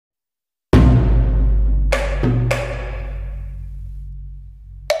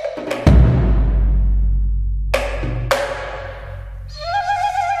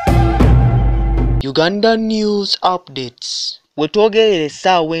Uganda News Updates. Wetwogerera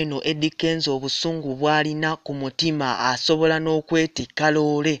essaawa eno Eddy Kenzo obusungu bw'alina ku mutima asobola n'okwetikka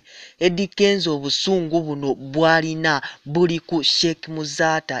loole. Eddy Kenzo obusungu buno bw'alina buli ku Sheikh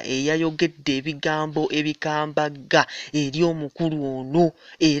Muzata eyayogedde ebigambo ebikambagga eri omukulu ono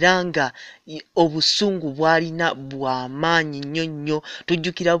era nga obusungu bw'alina bw'amaanyi nnyo nnyo.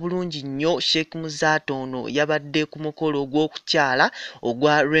 Tujjukira bulungi nnyo Sheikh Muzata ono yabadde ku mukolo ogw'okukyala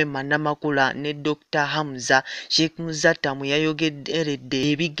ogwa Rema Namakula ne Dr. Hamza. Sheikh Muzata mwe yayogeredde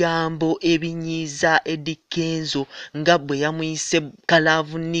ebigambo ebinyiiza Eddy Kenzo nga bwe yamuyise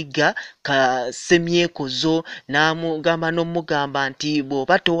kalavuniga kasemyekozo n'omugamba nti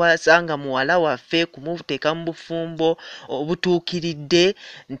bw'oba towasanga muwala waffe kumuteeka mu bufumbo obutuukiridde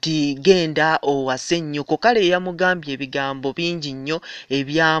nti genda owase nnyoko. Kale yamugambye ebigambo bingi nnyo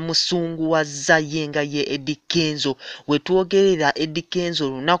ebyamusunguwazza ye nga ye Eddy Kenzo. Wetwogerera Eddy Kenzo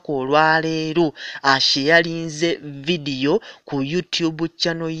olunaku olwaleero asheyalinze vidiyo ku YouTube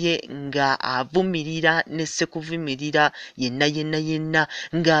channel ye nga avumirira ne sekuvumirira yenna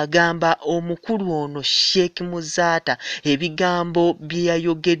ng'agamba omukulu ono Sheikh Muzata ebigambo bye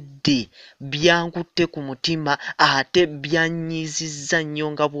yayogedde byankutte ku mutima ate byannyiizizza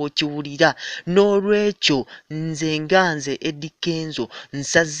nnyo nga bw'okiwulira. N'olwekyo nze Eddy Kenzo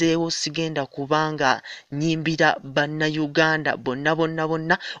nsazeewo sigenda kubanga nyimbira bannayuganda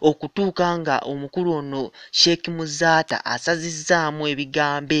bonna okutuuka nga omukulu ono Sheikh Muzata asazizzaamu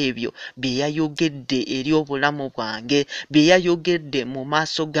ebigambo ebyo bye yayogedde eri obulamu bwange, bye yayogedde mu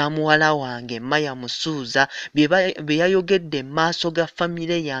maaso ga muwala wange Maya Musuuza, bye yayogedde mu maaso ga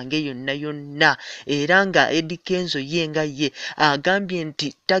famire yange yonna era nga Eddy Kenzo ye nga ye agambye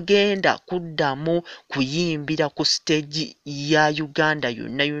nti tagenda kuddamu kuyimbira ku stage ya Uganda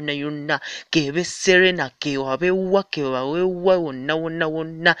yonna kebe Serena kewabewa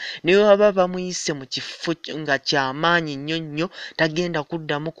wonna ne waba bamuyise mu kifo nga ky'amaanyi nnyo tagenda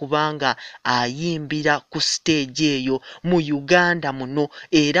kuddamu kubanga ayimbira ku stage eyo mu Uganda muno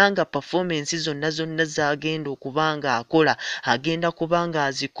era nga performance zonna z'agenda okubanga akola agenda kubanga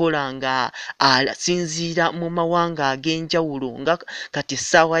azikola nga asinziira mu mawanga ag'enjawulo nga kati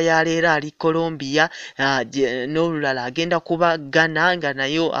essaawa ya leero ali Colombia n'olulala agenda kuba Ghana nga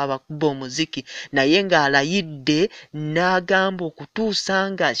nayo abakuba omuziki naye ng'alayidde n'agamba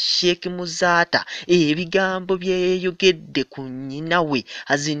okutuusa nga Sheikh Muzata ebigambo bye yeeyogedde ku nnyina we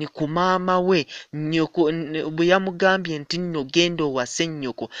azini ku maama we nnyoko bwe yamugambye nti nno genda owase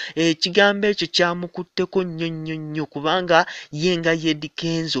nnyoko, ekigambo ekyo kyamukutteko nnyo kubanga ye nga Eddy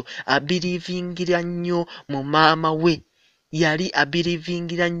Kenzo abirivingira nnyo mu maama we. Yali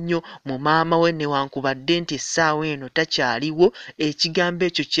abirivingira nnyo mu maama we newankubadde nti essaawa eno takyaliwo, ekigambo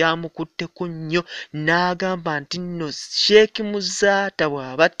ekyo kyamukutteko nnyo n'agamba nti nno Sheikh Muzata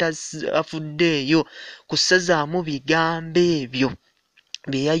bw'aba afuddeeyo kusazaamu bigambo ebyo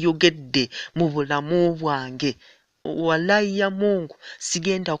bye yayogedde mu bulamu bwange, wallahi ya Mungu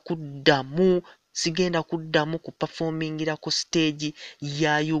sigenda kuddamu ku performingira ku stage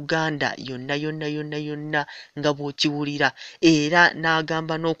ya Uganda yonna nga bw'okiwulira. Era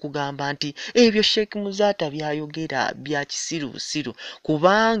n'agamba n'okugamba nti ebyo Sheikh Muzata byayogera bya kisirusiru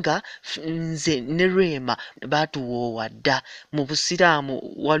kubanga nze ne Rema baatuwoowa dda. Mu Busiraamu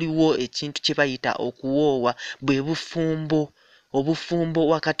waliwo ekintu kye bayita okuwoowa, bwe obufumbo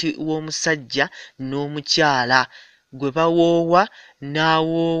wakati w'omusajja n'omukyala gwe bawoowa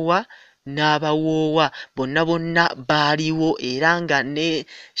n'awoowa n'abawoowa bonna baaliwo era nga ne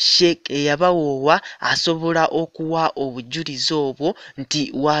Sheikh eyabawoowa asobola okuwa obujulizi obwo nti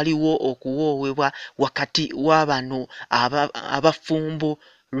waaliwo okuwoowebwa wakati w'abano abafumbo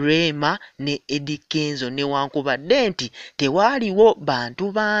Rema ne Eddy Kenzo newankubadde nti tewaaliwo bantu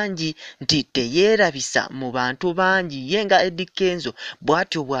bangi, nti teyeerabisa mu bantu bangi. Ye nga Eddy Kenzo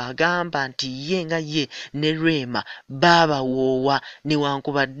bw'atyo bw'agamba nti ye nga ye ne Rema baabawoowa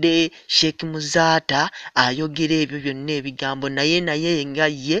newankubadde Sheikh Muzata ayogera ebyo byonna ebigambo naye nga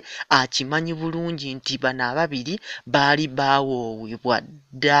ye akimanyi bulungi nti bano ababiri baali baawoowebwa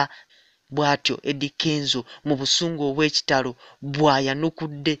dda. Bw'atyo Eddy Kenzo mu busungu obw'ekitalo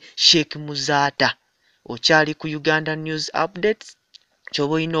bw'ayanukudde Sheikh Muzata. Okyali ku Uganda News Updates,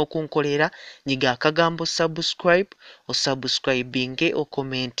 ky'oba olina okunkolera nyiga akagambo subscribe, osubscribinge,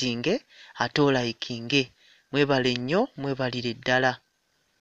 okomentinge ate olayikinge. Mwebale nnyo, mwebalire ddala.